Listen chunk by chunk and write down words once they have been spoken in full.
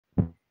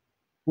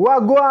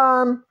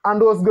Wagwan!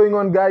 And what's going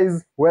on,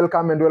 guys?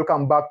 Welcome and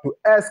welcome back to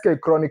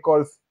SK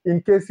Chronicles.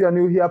 In case you're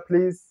new here,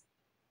 please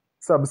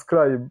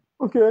subscribe.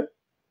 Okay?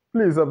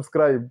 Please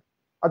subscribe.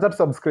 Acha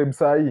subscribe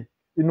sahi.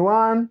 In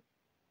 1,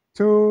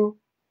 2,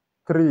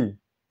 3.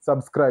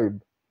 Subscribe.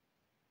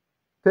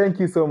 Thank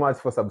you so much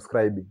for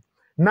subscribing.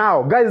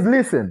 Now, guys,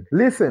 listen.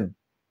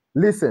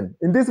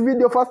 In this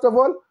video, first of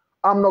all,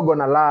 I'm not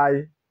gonna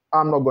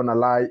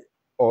lie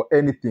or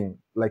anything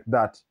like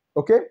that.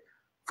 Okay?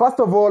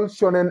 First of all,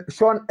 Sean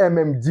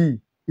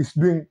Mmg'S is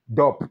doing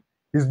dope.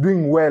 He's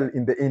doing well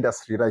in the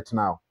industry right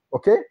now.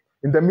 Okay?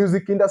 In the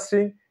music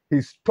industry,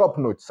 he's top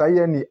notch.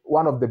 Sayeni,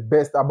 one of the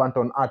best urban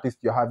tone artists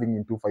you're having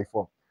in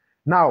 254.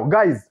 Now,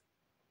 guys,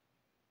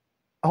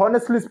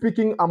 honestly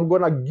speaking, I'm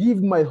gonna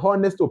give my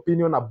honest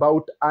opinion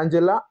about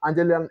Angela.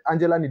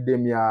 Angela ni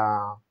dem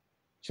ya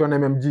Sean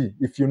Mmg'S,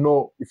 if you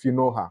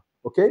know her.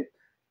 Okay?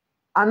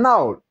 And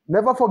now,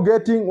 never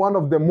forgetting one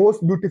of the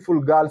most beautiful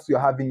girls you're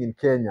having in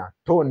Kenya,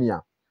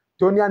 Tonya.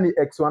 Tonya ni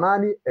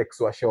ex-wanani,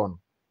 ex-wa Sean.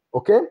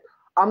 Okay?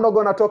 I'm not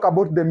gonna talk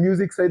about the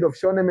music side of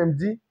Sean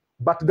Mmg'S,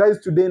 but guys,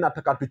 today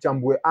nataka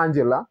tuchambue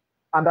Angela,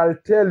 and I'll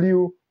tell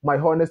you my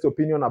honest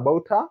opinion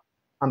about her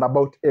and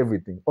about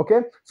everything.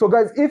 Okay? So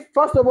guys,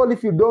 first of all,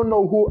 if you don't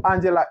know who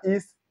Angela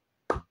is,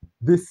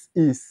 this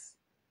is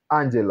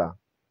Angela.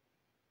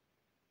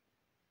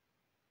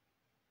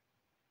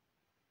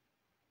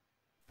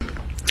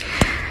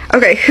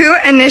 Okay, who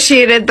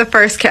initiated the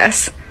first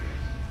kiss?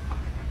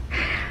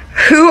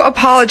 Who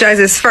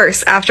apologizes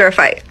first after a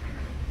fight?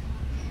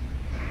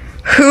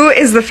 Who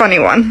is the funny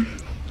one?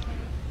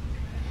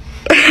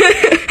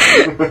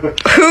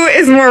 Who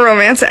is more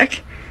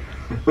romantic?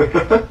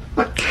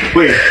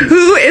 Wait.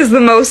 Who is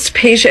the most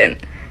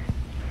patient?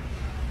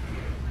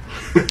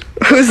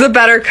 Who's the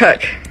better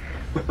cook?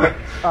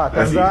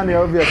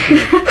 Tanzania, obviously.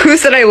 Who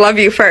said I love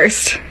you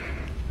first?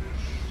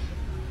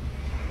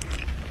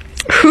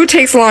 Who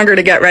takes longer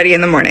to get ready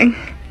in the morning?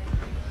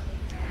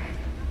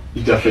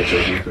 You definitely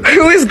chose me for that.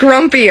 Who is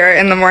grumpier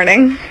in the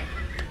morning?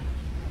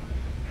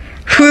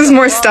 Who's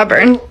more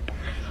stubborn? You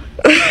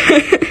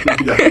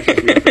definitely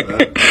chose me for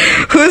that.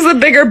 Who's the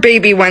bigger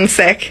baby when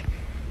sick?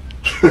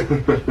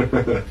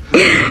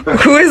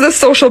 Who is the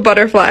social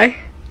butterfly?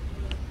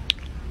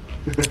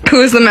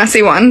 Who is the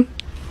messy one?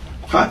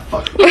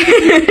 Fuck.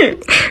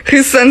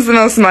 Who spends the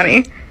most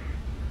money?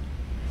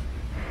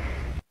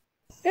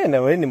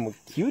 Na wewe ni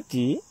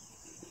mcute.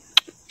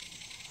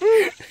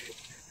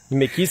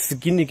 Nimekiss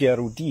skin ya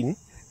routine.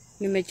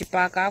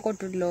 Nimejipaka ako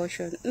tu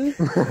lotion.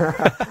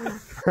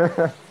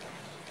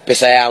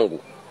 Pesa yangu.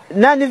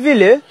 Nani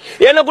vile?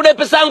 Yana kuna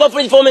pesa yangu afu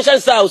information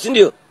sawa, si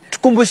ndio?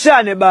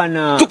 Tukumbushane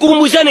bana.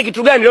 Tukumbushane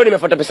kitu gani leo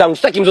nimefuata pesa yangu?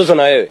 Sitaki mzozo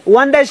na wewe.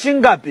 Wanda shilingi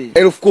ngapi?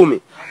 10,000.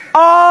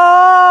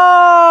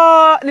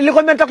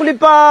 Nilikwambia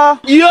nitakulipa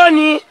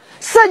Jioni.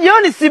 sasa.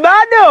 Jioni si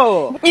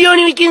bado?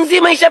 Jioni wiki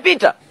nzima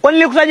ishapita. Kwani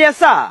nilikutajia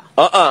saa?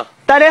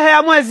 Tarehe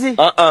ya mwezi?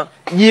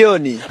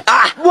 Jioni.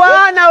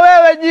 Bwana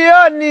wewe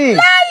jioni.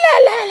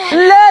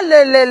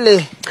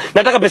 Lele.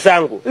 Nataka pesa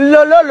yangu.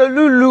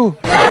 Lulu.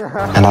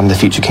 And I'm the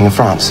future king of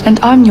France. And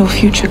I'm your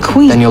future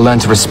queen. Then you'll learn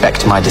to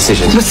respect my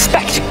decisions.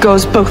 Respect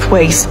goes both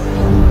ways.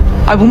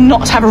 I will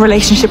not have a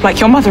relationship like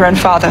your mother and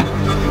father.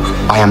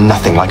 I am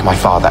nothing like my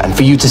father, and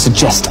for you to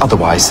suggest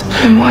otherwise...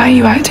 Then why are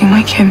you acting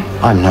like him?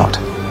 I'm not.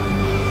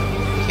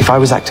 If I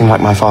was acting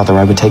like my father,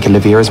 I would take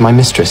Olivia as my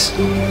mistress,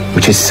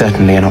 which is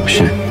certainly an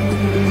option.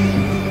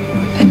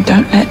 Then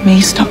don't let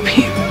me stop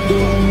you.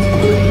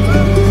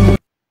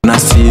 When I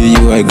see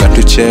you, I got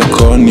to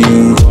check on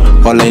you.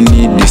 All I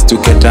need is to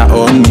get her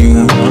on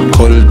you.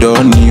 Hold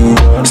on you,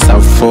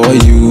 serve for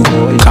you.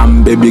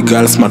 Come baby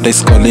girl, smart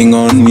is calling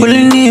on me.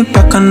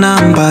 Ulinipaka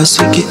namba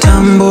si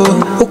kitambo,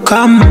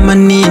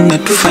 ukamani na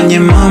tufanye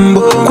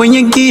mambo.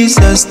 Kwenye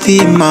giza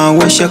stima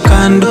washa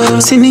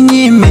kando,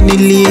 sininyime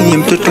nilie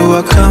mtoto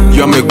wa kambo.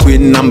 You're my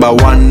queen number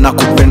 1,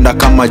 nakupenda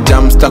kama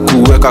jam,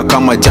 sitakuweka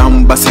kama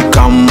jam, basi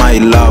kama my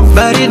love.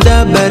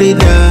 Barida,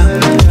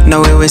 na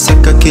wewe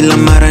seka kila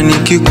mara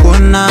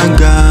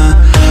nikikuonaga.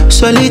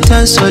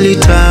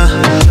 Solita,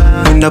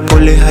 mwenda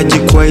pole haji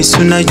kwa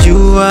isu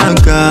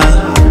najuaga.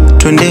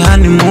 Twende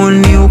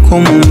honeymoon uko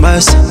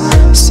Mombasa,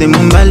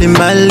 sehemu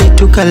mbali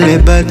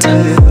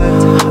tukalebata.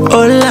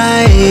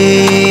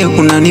 Olae,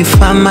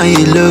 unanifaa my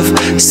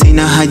love,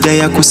 sina haja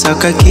ya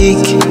kusaka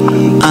kiki.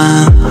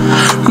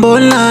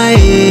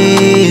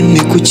 Mbolae,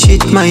 ni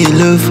kucheat my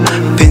love,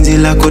 penzi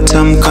lako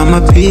tamu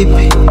kama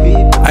pipi.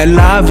 I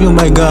love you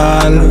my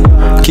girl,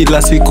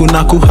 kila siku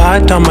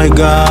nakuhata my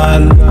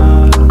girl.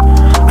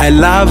 I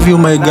love you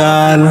my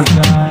girl.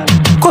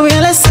 Kwa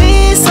vile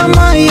si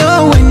sama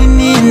yo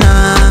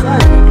wenina,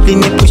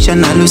 linipusha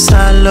na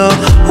lusalo.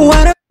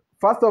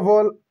 First of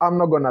all, I'm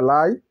not gonna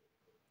lie.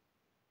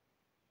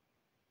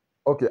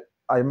 Okay,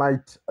 I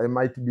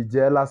might be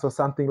jealous or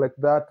something like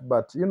that,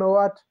 but you know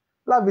what?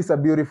 Love is a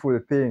beautiful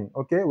thing,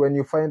 okay? When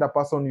you find a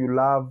person you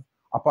love,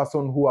 a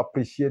person who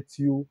appreciates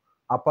you,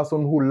 a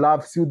person who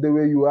loves you the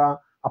way you are,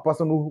 a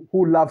person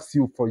who loves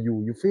you for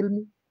you. You feel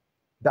me?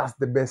 That's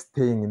the best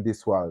thing in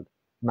this world.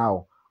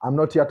 Now, I'm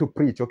not here to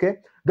preach, okay?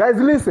 Guys,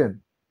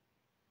 listen.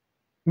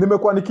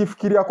 nimekuwa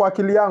nikifikiria kwa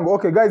akili yangu.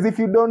 Okay guys, if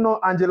you don't know,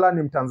 Angela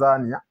ni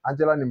Mtanzania.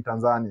 Angela ni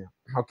Mtanzania.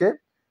 Okay?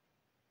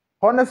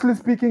 Honestly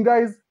speaking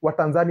guys,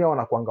 Watanzania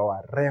wanakuanga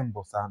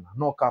warembo sana.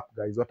 No cap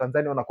guys,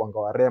 Watanzania wanakuanga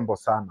warembo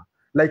sana.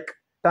 Like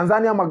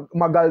Tanzania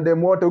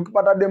magaldem wote,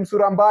 ukipata dem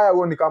sura mbaya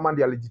huo ni kama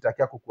ndiye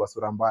alijitakia kukuwa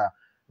sura mbaya.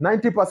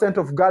 90%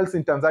 of girls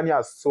in Tanzania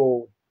are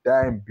so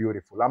damn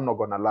beautiful. I'm not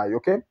gonna lie,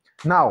 okay?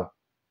 Now,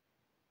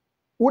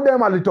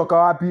 udem alitoka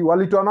wapi?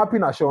 Walitoana wapi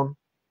na Sean?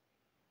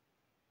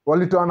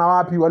 Walitoana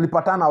wapi?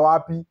 Walipatana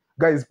wapi?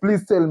 Guys,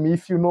 please tell me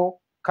if you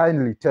know.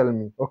 Kindly tell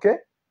me, okay?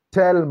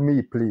 Tell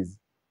me please.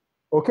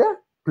 Okay?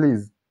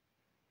 Please.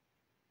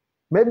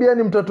 Maybe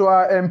ni mtoto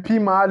wa MP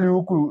mahali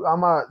huku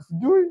ama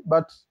sijui,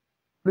 but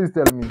please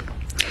tell me.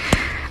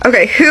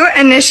 Okay, who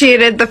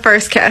initiated the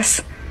first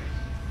kiss?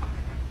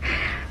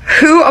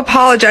 Who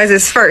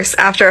apologizes first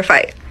after a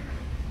fight?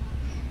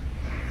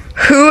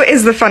 Who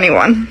is the funny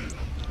one?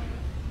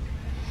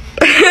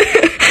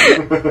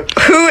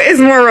 Who is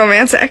more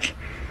romantic?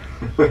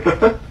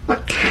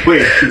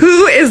 Wait.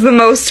 Who is the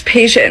most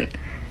patient?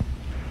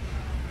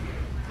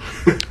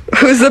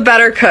 Who's the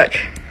better cook?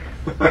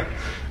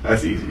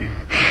 That's easy.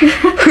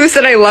 Who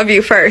said I love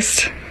you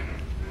first?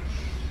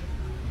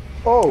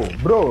 Oh,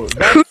 bro,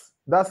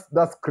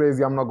 that's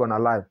crazy. I'm not gonna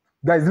lie.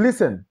 Guys,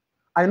 listen.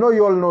 I know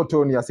you all know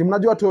Tonya. Si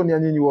mnajua Tonya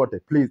nyinyi wote.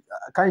 Please,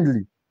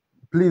 kindly,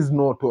 please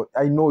know Tonya.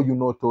 I know you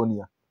know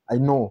Tonya. I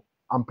know.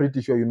 I'm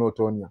pretty sure you know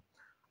Tonya.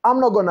 I'm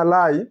not gonna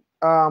lie.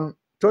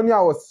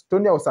 Tonya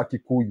was a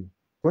Kikuyu.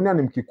 Tonya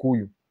ni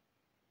Mkikuyu.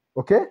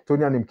 Okay?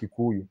 Tonya ni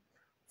Mkikuyu.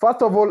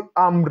 First of all,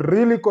 I'm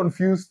really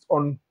confused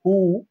on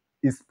who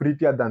is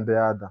prettier than the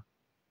other.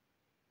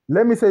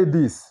 Let me say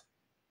this.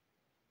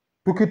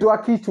 Tukitoa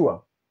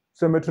kichwa,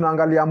 tuseme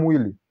tunaangalia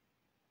mwili.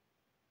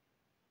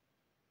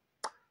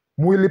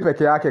 Mwili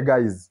peke yake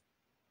guys.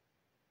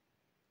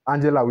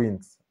 Angela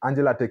wins.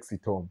 Angela takes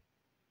it home.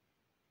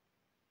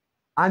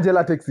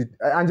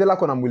 Angela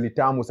kona mwili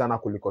tamu sana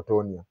kuliko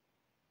Tonya.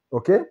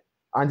 Okay?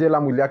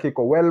 Angela mwili yake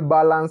iko well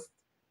balanced,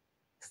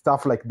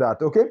 stuff like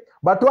that, okay?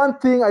 But one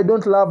thing I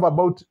don't love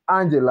about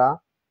Angela,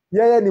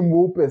 yeye ni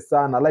mweupe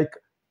sana. Like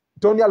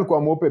Tonya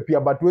alikuwa mweupe pia,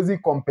 but wezi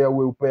compare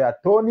weupe ya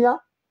Tonya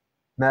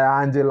na ya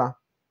Angela.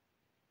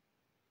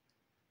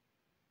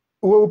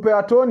 Weupe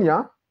ya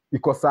Tonya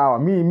iko sawa.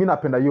 Mi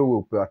napenda hiyo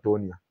weupe ya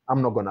Tonya.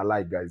 I'm not gonna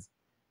lie guys.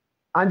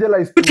 Angela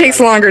is Who takes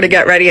longer to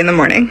get ready in the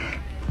morning?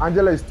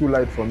 Angela is too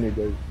light for me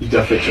guys. You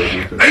definitely chose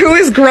me. Who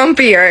is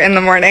grumpier in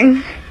the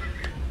morning?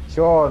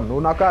 Sean,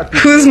 unakaa tu.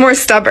 Who's more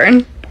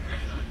stubborn?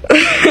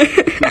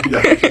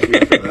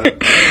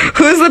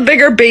 Who's the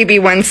bigger baby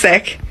when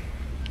sick?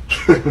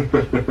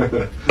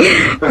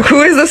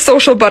 Who is the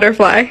social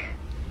butterfly?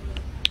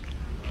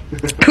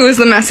 Who is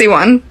the messy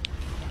one?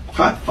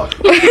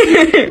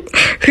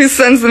 Who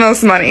sends the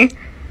most money?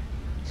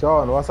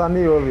 Sean,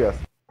 wasanii obvious.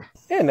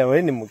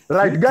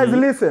 Right, guys,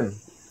 listen.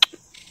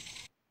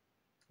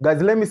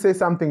 Guys, let me say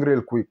something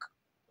real quick.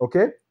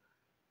 Okay?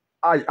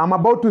 I'm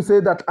about to say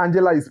that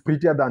Angela is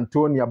prettier than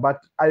Tonya, but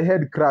I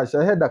had a crush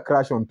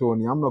on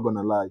Tonya. I'm not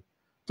gonna lie.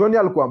 Tonya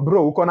alikuwa,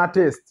 bro, uko na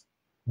taste.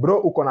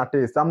 Bro, uko na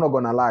taste. I'm not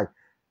gonna lie.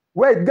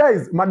 Wait,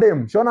 guys,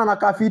 madam, Sean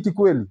anakaa fiti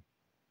kweli?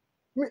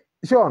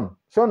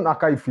 Sean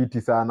akai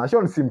fiti sana.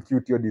 Sean sim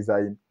cute your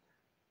design.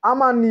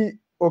 Ama ni,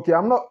 okay,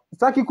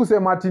 saki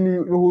kusema ati ni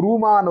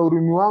huruma na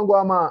urumi wangu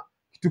ama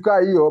kituka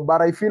hiyo,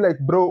 but I feel like,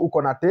 bro,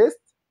 uko na taste.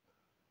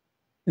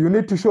 You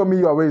need to show me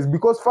your ways,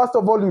 because first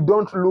of all, you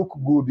don't look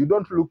good. You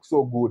don't look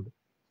so good.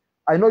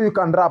 I know you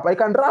can rap. I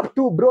can rap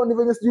too, bro. Ni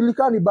venye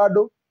sijulikani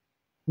bado,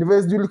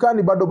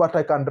 but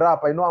I can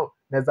rap. I know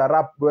neza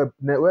rap. We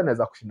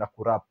neza kushinda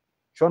kurap.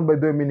 Sean, by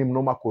the way, mimi ni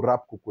mnoma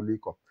kurap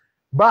kukuliko.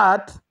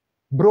 But,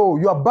 bro,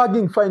 you are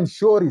bagging fine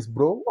stories,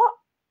 bro. What?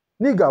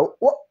 Nigga,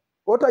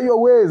 what are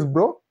your ways,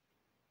 bro?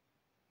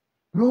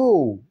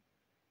 Bro,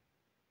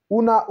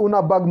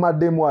 una bag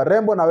mademu wa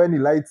rembo na we ni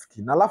light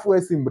skin. Alafu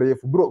we si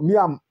mrefu. Bro,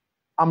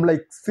 I'm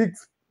like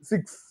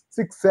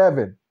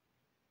 6'7".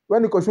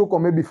 When niko shuko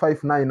maybe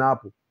 5'9"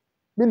 hapo.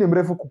 Mi ni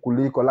mrefu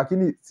kukuliko,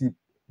 lakini si,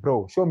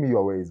 bro, show me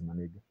your ways,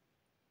 maniga.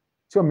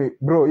 Show me,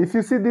 bro, if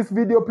you see this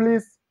video,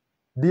 please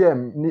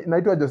DM.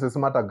 Naitwa Joseph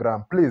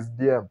Smartagram. Please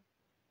DM.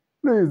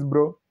 Please,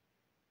 bro.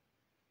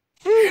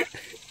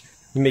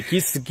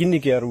 Nimekisi skin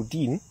ya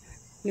routine.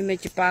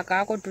 Nimejipaka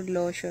ako tu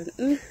lotion.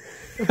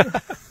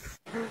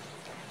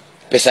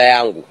 Pesa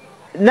yangu.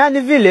 Nani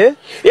vile?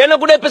 Yana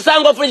kudai pesa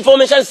yangu afu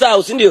information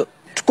sawa, si ndio?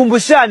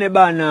 Tukumbushane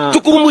bana.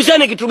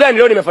 Tukumbushane kitu gani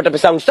leo nimefuata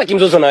pesa yangu? Sitaki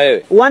mzozo na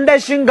wewe. Wanda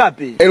shilingi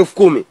ngapi?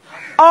 10,000.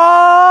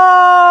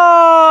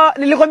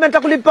 Nilikwambia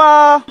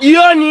nitakulipa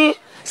jioni.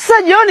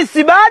 Sasa jioni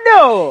si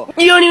bado?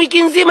 Jioni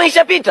wiki nzima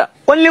ishapita.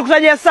 Kwa nini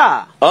nilikutajia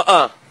saa?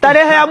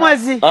 Tarehe ya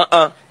mwezi?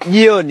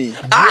 Jioni.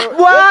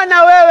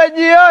 Bwana wewe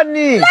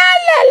jioni.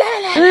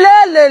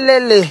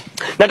 Lele.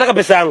 Nataka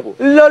pesa yangu.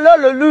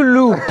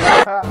 Lulu.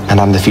 And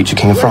I'm the future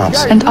king of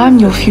France. And I'm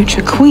your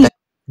future queen.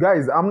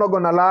 Guys, I'm not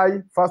gonna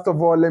lie. First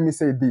of all, let me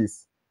say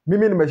this.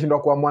 Mimi nimeshindwa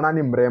kwa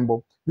mwanani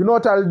mrembo. You know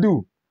what I'll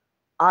do?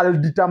 I'll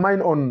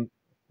determine on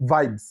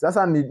vibes.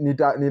 Sasa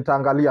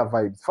nitaangalia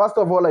vibes. First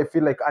of all, I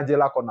feel like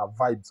Angela kona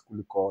vibes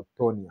kuliko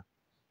Tonya.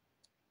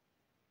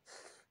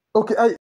 Okay,